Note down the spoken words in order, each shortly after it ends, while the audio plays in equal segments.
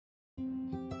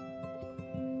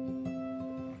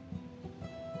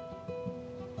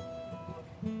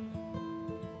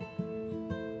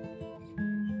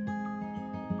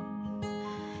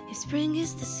If spring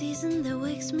is the season that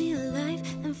wakes me alive,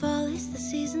 then fall is the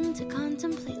season to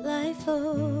contemplate life.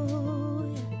 Oh,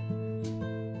 yeah.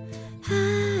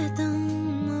 I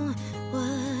don't know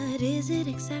what is it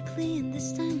exactly in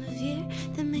this time of year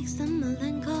that makes the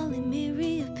melancholy me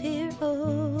reappear.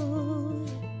 Oh,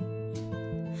 yeah.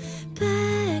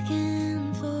 Back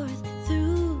and forth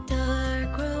through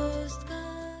dark roast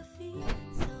coffee,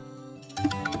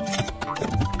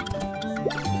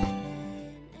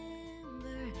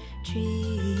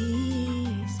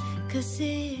 trees, 'cause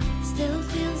it still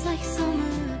feels like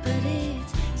summer, but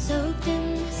it's soaked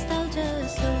in nostalgia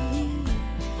slowly.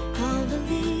 All the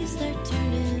leaves they're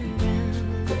turning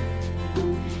brown,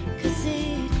 'cause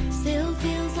it still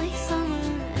feels like summer,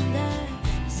 and I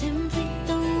simply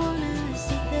don't wanna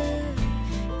see the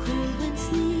cold wind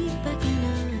sneak back in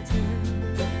our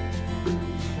town.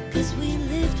 'Cause we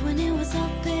lived when it was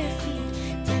all bare feet,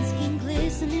 tan skin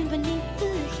glistening beneath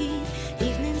the heat,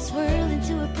 evening swirl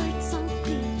into a bird-song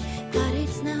beat. God,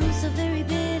 it's now so very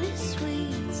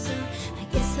bittersweet, so I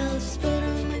guess I'll just put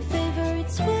on my favorite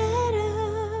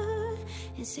sweater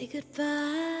and say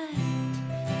goodbye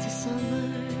to summer.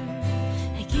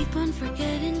 I keep on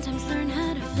forgetting, times learn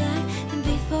how to fly, and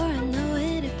before I know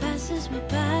it, it passes me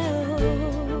by.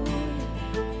 Oh,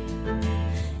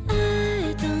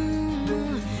 I don't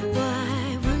know why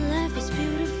when life is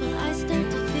beautiful I start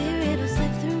to fear it'll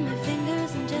slip through my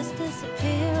fingers and just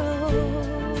disappear.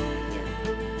 Oh,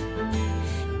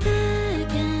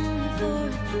 back and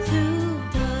forth through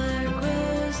dark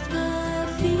roast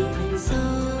coffee,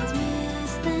 salt,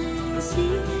 mist and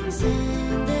sea,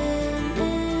 sand and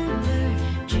amber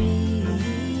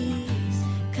trees,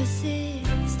 'cause it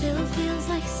still feels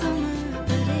like summer,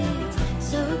 but it's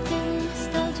soaked in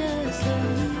nostalgia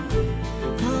slowly.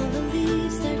 All the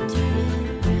leaves they're turning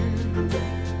brown,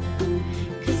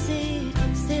 'cause it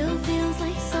still feels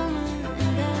like summer,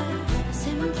 and I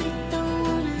simply don't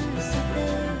wanna see the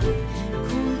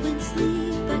cold wind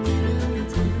sneak back in our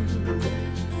town.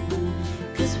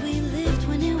 'Cause we lived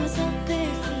when it was all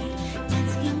bare feet, tan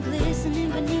skin glistening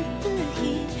beneath the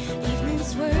heat, evening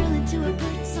swirl into a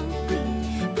bird-song beat.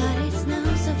 God, it's now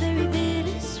so very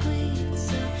bittersweet,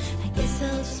 so I guess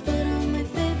I'll just put on my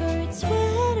favorite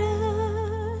sweater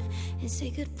and say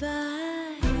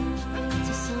goodbye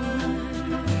to summer.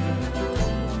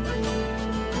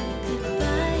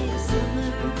 Goodbye to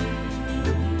summer.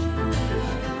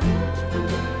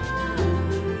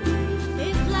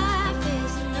 If life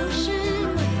is an ocean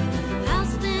wave, I'll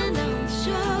stand on the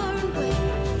shore and wait.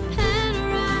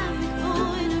 Panoramic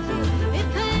point of view, it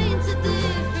paints a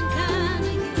different kind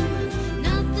of you.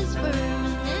 Nothing's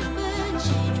permanent but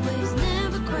change, waves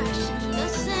never crash in the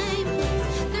same place.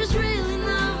 There's really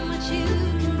not much you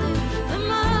can do but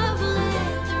marvel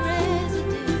at the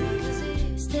residue, 'cause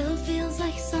it still feels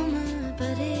like summer,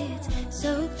 but it's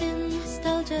soaked in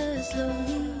nostalgia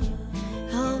slowly.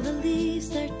 All the leaves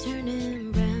they're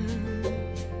turning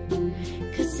brown,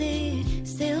 'cause it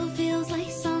still feels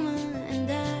like summer, and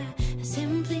I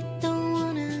simply don't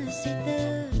wanna see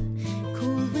the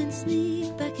cold wind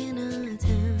sneak back in our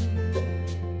town.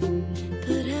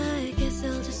 But I guess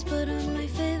I'll just put on my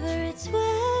favorite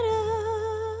sweater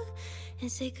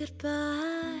and say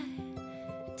goodbye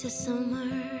to summer.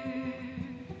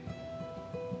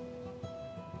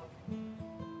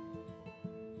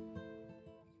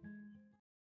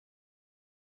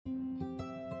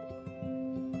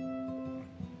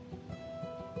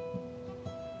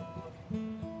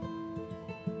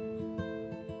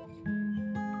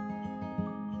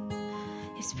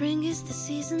 If spring is the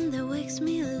season that wakes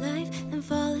me alive, then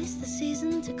fall is the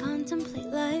season to contemplate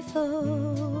life.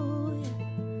 Oh, yeah.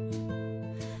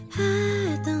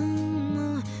 I don't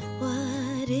know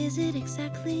what is it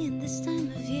exactly in this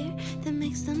time of year that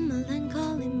makes the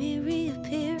melancholy me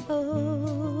reappear.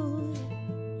 Oh, yeah.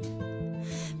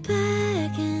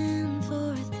 Back and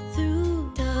forth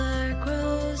through dark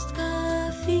roast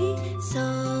coffee,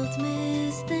 salt,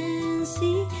 mist and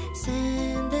sea,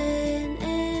 sand and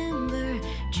amber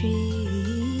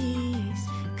trees,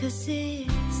 'cause it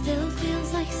still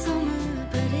feels like summer,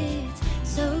 but it's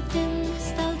soaked in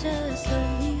nostalgia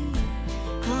slowly.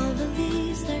 All the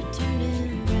leaves they're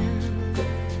turning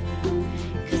brown,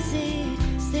 'cause it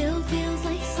still feels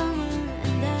like summer,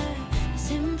 and I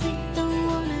simply don't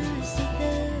wanna see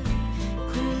the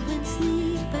cold wind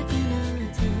sneak back in our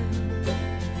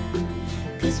town.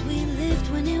 'Cause we lived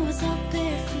when it was all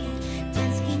bare feet,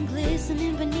 tan skin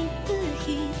glistening beneath the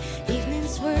heat, evening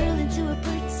swirl into a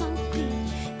bird-song beat.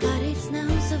 God, it's now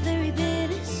so very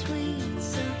bittersweet,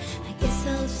 so I guess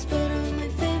I'll just put on my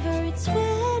favorite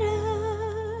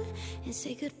sweater and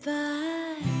say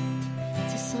goodbye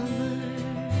to summer.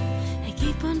 I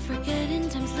keep on forgetting,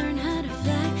 times learn how to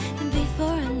fly. And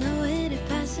before I know